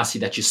so nicely,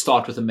 that you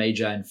start with a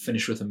major and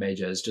finish with a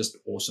major. Is just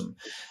awesome.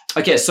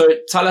 Okay, so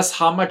tell us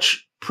how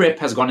much prep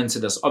has gone into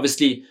this.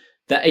 Obviously,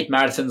 the 8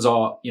 marathons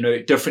are, you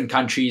know, different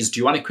countries. Do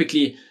you want to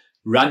quickly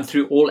run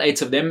through all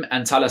 8 of them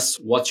and tell us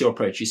what's your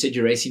approach? You said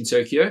you're racing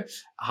Tokyo.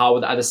 How are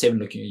the other 7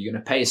 looking? Are you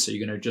going to pace? So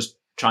you're going to just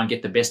try and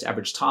get the best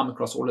average time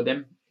across all of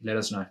them? Let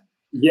us know.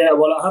 Yeah,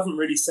 well, I haven't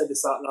really said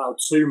this out loud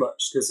too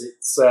much because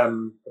it's a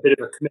bit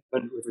of a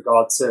commitment with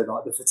regard to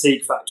like the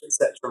fatigue factor,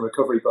 etc., and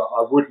recovery. But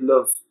I would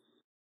love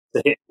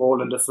to hit all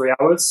under 3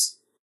 hours.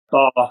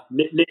 Bar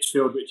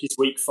Lichfield, which is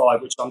week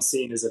 5, which I'm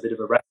seeing as a bit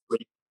of a rest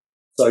week.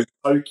 So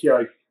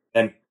Tokyo,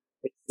 and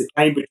it's the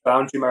Cambridge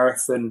Boundary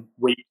Marathon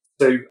week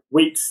 2.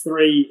 Week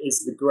 3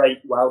 is the Great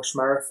Welsh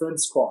Marathon.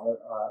 It's quite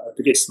a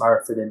biggest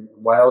marathon in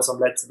Wales, I'm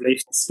led to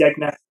believe.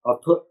 Skegness,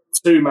 I've put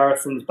 2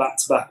 marathons back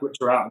to back, which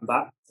are out and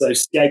back. So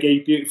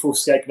Skeggy, beautiful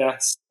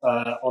Skegness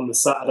on the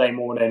Saturday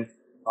morning.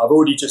 I've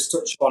already just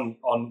touched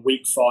on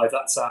week 5.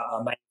 That's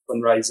our main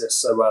fundraiser.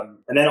 So,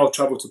 and then I'll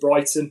travel to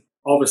Brighton.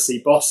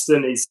 Obviously,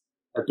 Boston is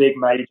a big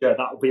major.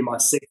 That will be my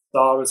 6th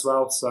star as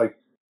well. So,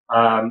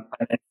 and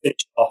then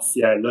finish off,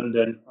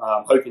 London.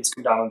 I'm hoping to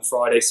come down on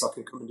Friday so I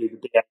can come and do the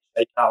big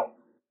shakeout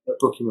at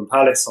Buckingham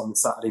Palace on the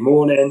Saturday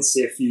morning.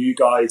 See a few of you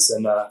guys,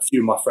 and a few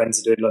of my friends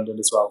are doing London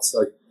as well.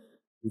 So,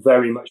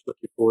 very much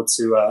looking forward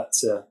to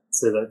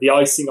the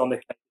icing on the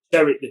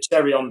cake, the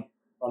cherry on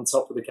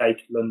top of the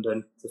cake,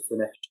 London to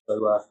finish.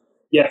 So,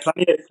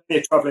 plenty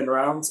of travelling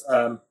around.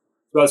 So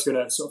I was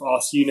going to sort of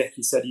ask you, Nick,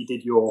 you said you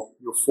did your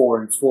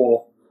 4 and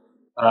 4.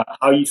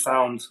 How you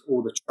found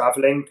all the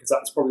travelling, because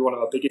that's probably one of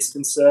our biggest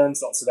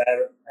concerns, lots of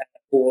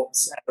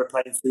airports,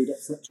 aeroplane food,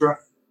 etc.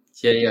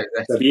 Yeah,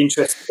 exactly. So I'd be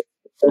interested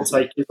in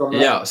take you on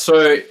that. Yeah,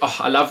 so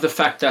I love the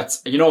fact that,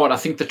 you know what, I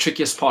think the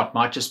trickiest part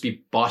might just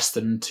be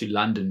Boston to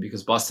London,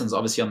 because Boston's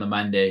obviously on the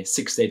Monday,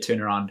 6-day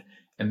turnaround,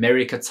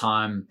 America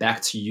time,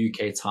 back to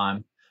UK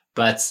time.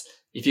 But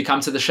if you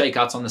come to the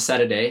shakeouts on the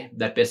Saturday,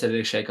 that Best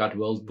Athletics shakeout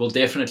will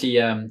definitely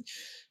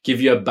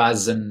give you a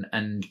buzz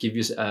and give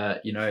you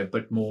a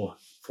bit more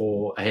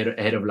for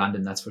ahead of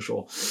London, that's for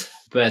sure.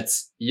 But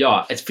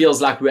yeah, it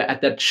feels like we're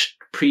at that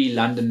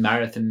pre-London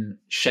marathon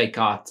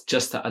shakeout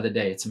just the other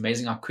day. It's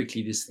amazing how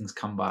quickly these things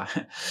come by.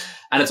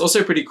 And it's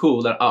also pretty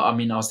cool that, I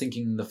was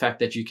thinking the fact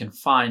that you can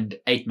find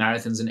 8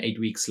 marathons in 8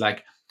 weeks,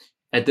 like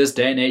at this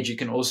day and age, you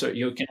can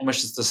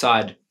almost just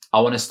decide,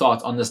 I want to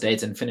start on this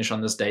date and finish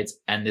on this date,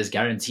 and there's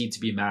guaranteed to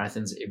be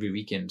marathons every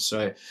weekend.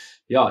 So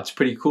yeah, it's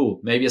pretty cool.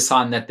 Maybe a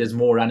sign that there's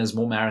more runners,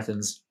 more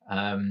marathons.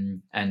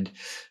 And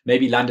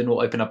maybe London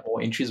will open up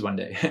more entries one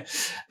day.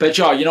 But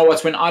yeah, you know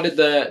what? When I did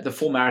the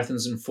 4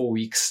 marathons in 4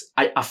 weeks,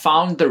 I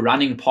found the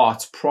running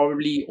part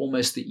probably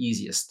almost the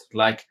easiest.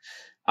 Like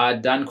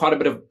I'd done quite a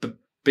bit of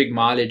big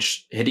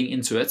mileage heading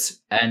into it,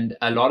 and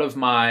a lot of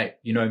my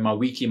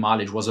weekly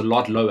mileage was a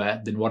lot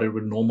lower than what it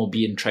would normally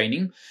be in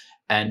training.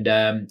 And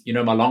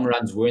my long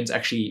runs weren't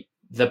actually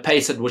the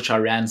pace at which I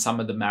ran some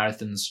of the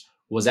marathons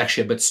was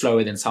actually a bit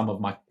slower than some of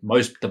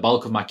the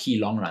bulk of my key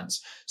long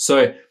runs.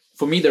 So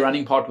for me, the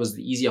running part was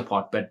the easier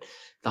part, but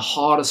the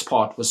hardest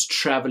part was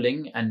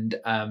traveling, and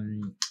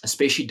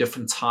especially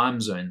different time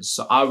zones.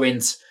 So I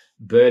went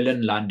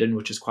Berlin, London,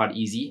 which is quite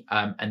easy,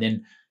 and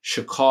then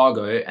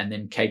Chicago, and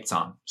then Cape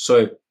Town.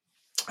 So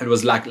it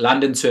was like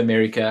London to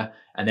America,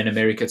 and then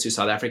America to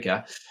South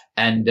Africa.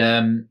 And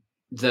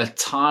the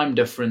time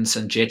difference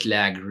and jet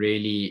lag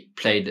really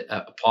played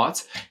a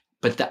part.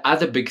 But the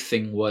other big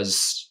thing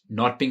was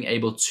not being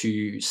able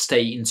to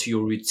stay into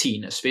your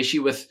routine, especially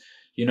with,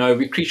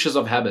 we're creatures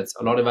of habits.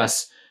 A lot of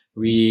us,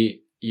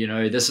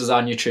 this is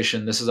our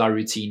nutrition, this is our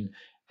routine.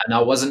 And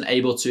I wasn't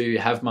able to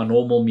have my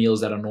normal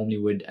meals that I normally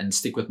would and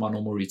stick with my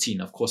normal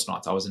routine. Of course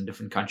not. I was in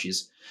different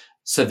countries.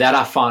 So that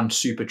I found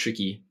super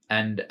tricky.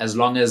 And as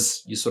long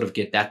as you sort of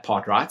get that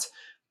part right,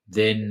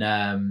 then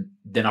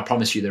I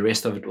promise you the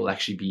rest of it will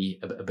actually be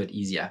a bit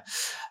easier.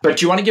 But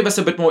do you want to give us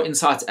a bit more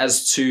insight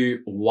as to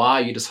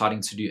why you're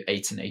deciding to do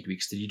 8 in 8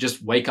 weeks? Did you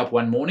just wake up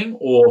one morning,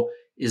 or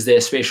is there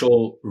a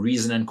special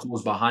reason and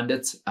cause behind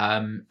it?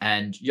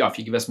 And yeah, if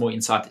you give us more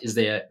insight, is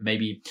there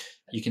maybe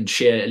you can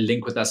share a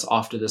link with us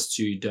after this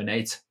to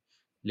donate?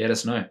 Let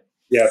us know.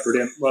 Yeah,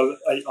 brilliant. Well,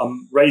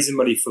 I'm raising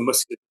money for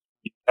Muscular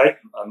UK,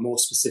 more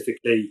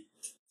specifically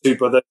two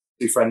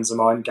friends of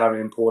mine,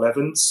 Gary and Paul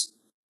Evans.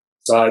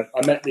 So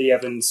I met the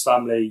Evans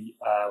family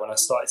when I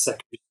started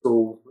secondary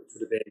school, which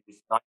would have been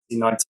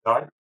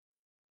 1999.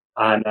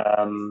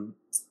 And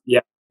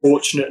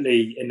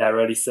fortunately, in their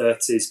early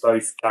 30s,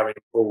 both Gary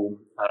and Paul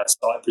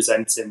started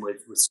presenting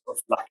with sort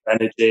of lack of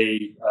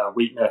energy,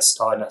 weakness,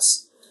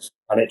 tiredness,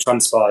 and it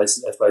transpires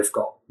that they've both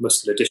got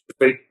muscular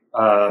dystrophy,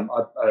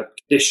 a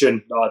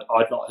condition that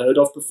I'd not heard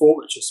of before,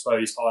 which I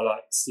suppose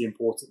highlights the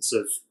importance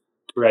of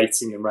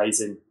creating and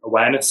raising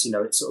awareness.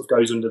 It sort of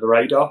goes under the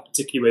radar,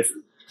 particularly with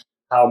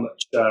how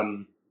much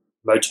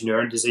motor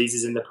neuron disease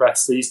is in the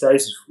press these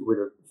days, with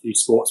a few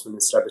sportsmen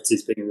and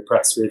celebrities being in the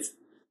press with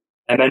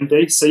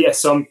MND. So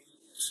yes, I'm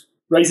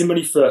raising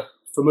money for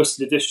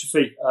muscular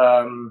dystrophy.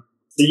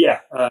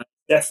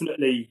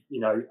 Definitely,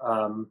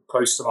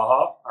 close to my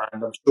heart.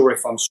 And I'm sure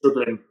if I'm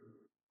struggling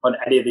on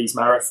any of these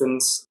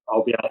marathons,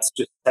 I'll be able to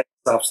just take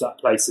myself to that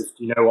place of,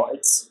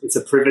 it's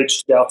a privilege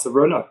to be able to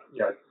run. I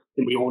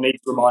think we all need to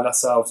remind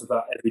ourselves of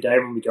that every day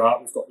when we go out.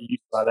 We've got the use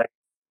of our legs.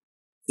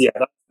 Yeah,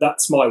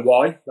 that's my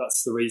why.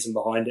 That's the reason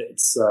behind it.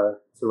 It's to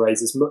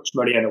raise as much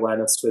money and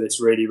awareness for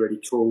this really, really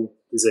cruel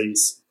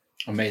disease.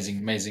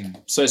 Amazing.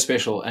 So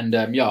special. And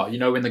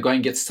when the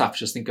going gets tough,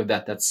 just think of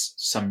that. That's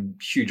some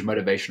huge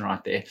motivation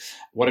right there.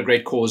 What a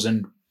great cause.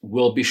 And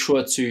we'll be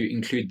sure to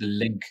include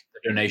the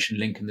donation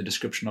link in the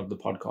description of the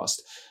podcast.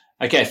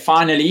 Okay,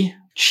 finally,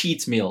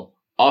 cheat meal.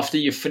 After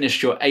you've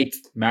finished your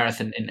 8th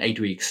marathon in 8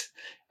 weeks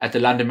at the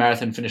London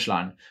Marathon finish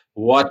line,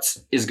 what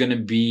is going to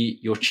be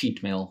your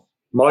cheat meal?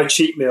 My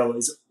cheat meal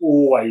is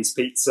always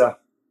pizza.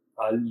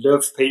 I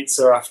love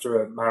pizza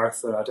after a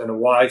marathon. I don't know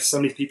why.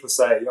 So many people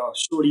say,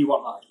 surely you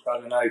want like, I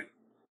don't know,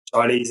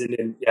 Chinese,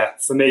 Indian. Yeah,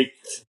 for me,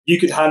 you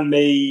could hand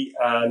me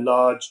a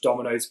large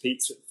Domino's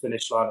pizza at the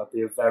finish line, I'd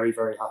be a very,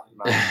 very happy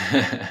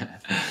man.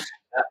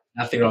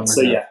 Nothing wrong with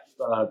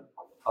that.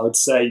 I would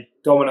say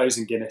Domino's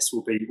and Guinness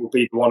will be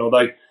the one,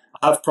 although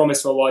I have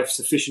promised my wife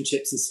fish and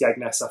chips and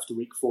Skegness after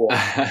week 4.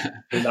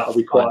 And that'll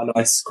be quite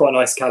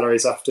nice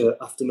calories after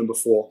number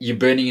 4. You're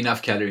burning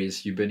enough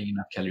calories.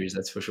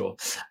 That's for sure.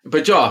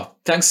 But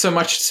thanks so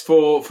much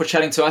for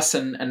chatting to us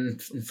and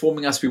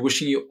informing us. We're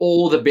wishing you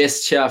all the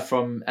best here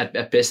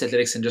at Best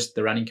Athletics and just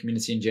the running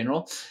community in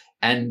general.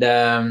 And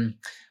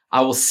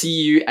I will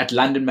see you at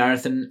London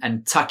Marathon,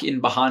 and tuck in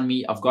behind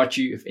me. I've got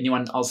you. If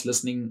anyone else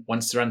listening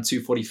wants to run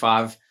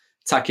 2:45,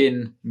 tuck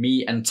in.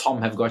 Me and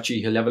Tom have got you.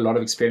 He'll have a lot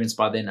of experience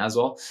by then as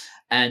well.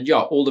 And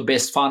all the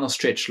best. Final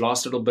stretch,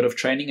 last little bit of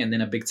training, and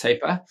then a big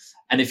taper.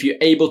 And if you're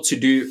able to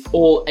do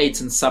all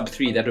 8 in sub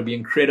 3, that would be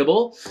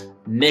incredible.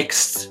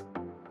 Next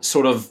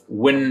sort of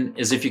win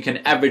is if you can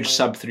average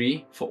sub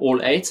 3 for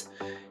all 8.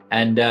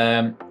 And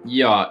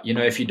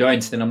if you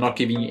don't, then I'm not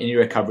giving you any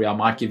recovery. I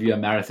might give you a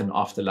marathon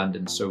after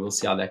London. So we'll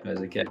see how that goes.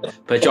 Okay.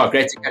 But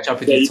great to catch up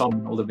with you,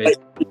 Tom. All the best.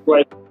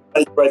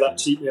 Take away that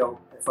cheat meal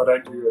if I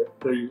don't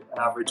do an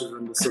average of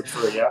under sub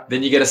 3, yeah?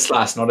 Then you get a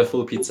slice, not a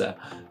full pizza.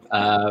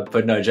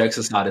 But no, jokes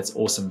aside, it's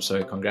awesome.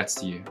 So congrats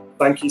to you.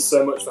 Thank you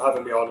so much for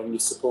having me on and your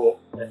support.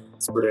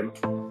 It's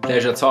brilliant.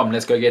 Pleasure, Tom.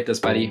 Let's go get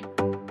this, buddy.